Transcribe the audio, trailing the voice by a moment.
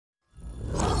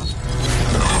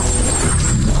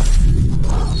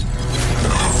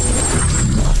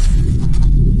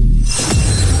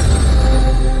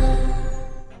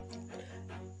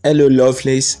Hello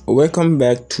lovelies, welcome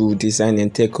back to Design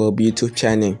and Tech Hub YouTube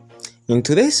channel. In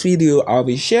today's video, I'll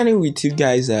be sharing with you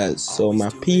guys some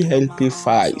PLP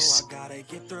files.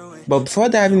 But before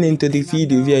diving into the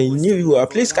video, if you're new,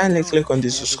 please kindly click on the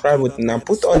subscribe button and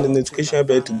put on the notification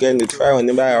bell to get notified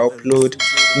whenever I upload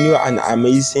new and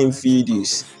amazing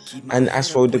videos. And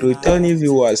as for the returning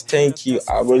viewers, thank you.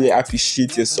 I really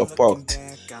appreciate your support.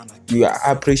 You are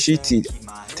appreciated.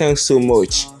 Thanks so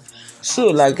much. So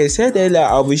like I said earlier,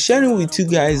 I'll be sharing with you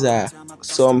guys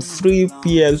some free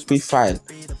PLP file.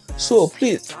 So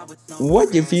please watch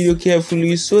the video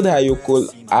carefully so that you could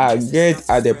get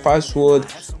the password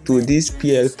to this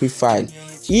PLP file.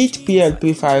 Each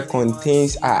PLP file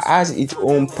contains has its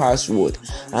own password,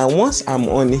 and once I'm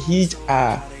on each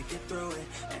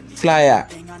flyer,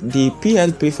 the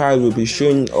PLP file will be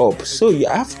showing up. So you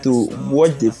have to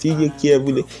watch the video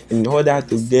carefully in order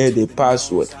to get the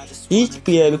password. Each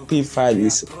PLP file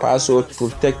is password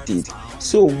protected,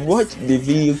 so watch the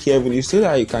video carefully so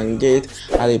that you can get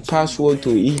a password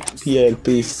to each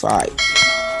PLP file.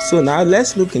 So now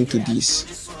let's look into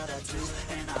this.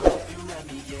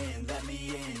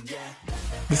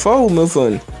 Before we move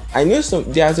on, I know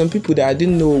there are some people that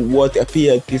didn't know what a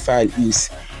PLP file is.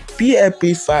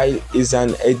 PLP file is an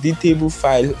editable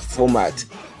file format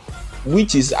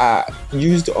which is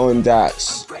used on the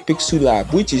Pixellab,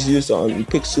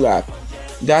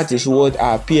 That is what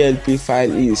our PLP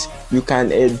file is. You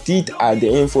can edit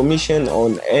the information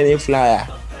on any flyer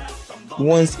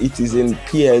once it is in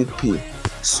PLP.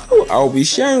 So I'll be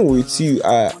sharing with you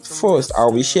first.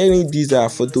 I'll be sharing these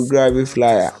photography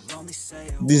flyer.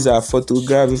 This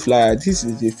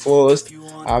is the first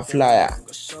flyer.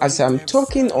 As I'm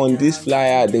talking on this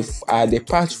flyer, the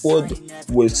password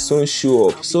will soon show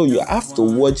up. So you have to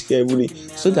watch carefully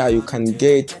so that you can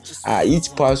get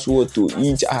each password to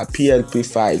each PLP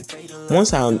file.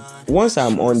 Once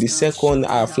I'm on the second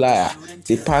flyer,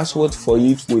 the password for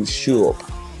it will show up.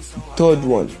 Third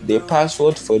one, the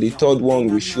password for the third one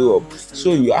will show up.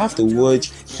 So you have to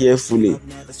watch carefully.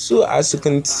 So as you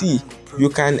can see, you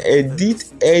can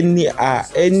edit any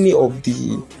of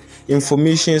the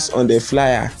informations on the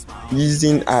flyer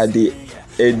using the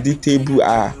editable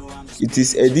it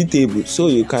is editable, so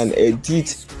you can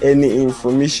edit any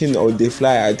information on the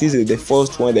flyer. This is the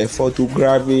first one, the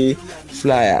photography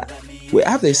flyer. We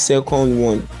have the second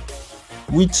one,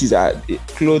 which is the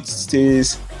clothes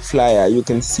sales flyer. You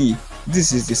can see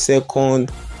this is the second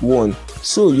one,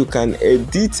 so you can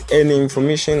edit any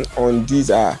information on this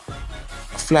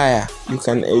flyer. You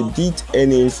can edit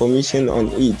any information on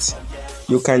it.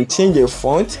 You can change the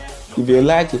font if you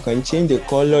like. You can change the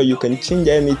color. You can change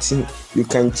anything. You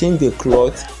can change the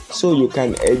cloth. So you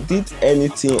can edit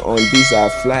anything on this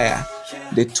flyer.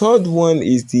 The third one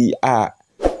is this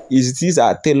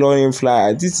tailoring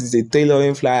flyer. This is the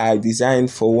tailoring flyer I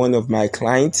designed for one of my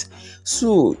clients.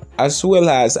 So as well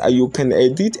as you can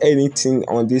edit anything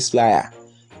on this flyer.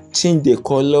 Change the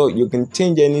color, you can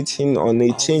change anything on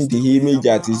it, change the image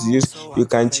that is used, you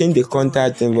can change the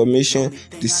contact information,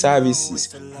 the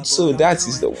services. So that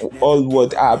is all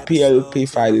what our PLP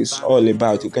file is all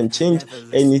about. You can change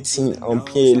anything on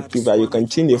PLP file. You can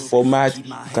change the format,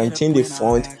 you can change the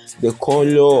font, the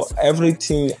color,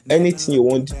 everything, anything you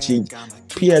want to change.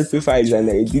 PLP file is an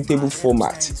editable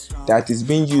format that is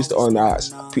being used on our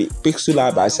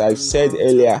Pixellab, as I said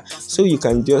earlier, so you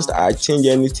can just change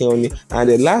anything on it. And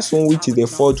the last one, which is the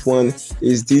fourth one,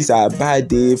 is this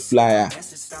birthday flyer.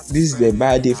 This is the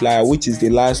birthday flyer, which is the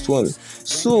last one.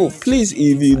 So please,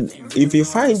 if you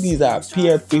find these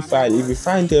PLP file, if you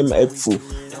find them helpful,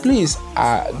 please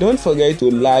don't forget to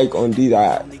like on this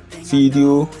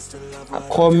video,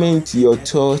 comment your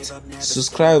thoughts,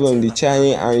 subscribe on the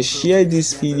channel, and share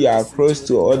this video across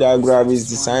to other graphic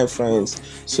design friends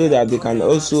so that they can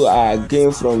also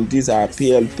gain from this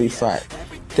PLP file.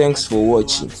 Thanks for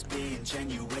watching.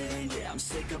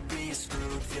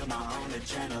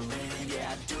 Yeah,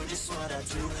 I do just what I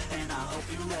do, and I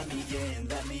hope you let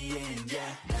me in,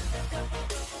 yeah.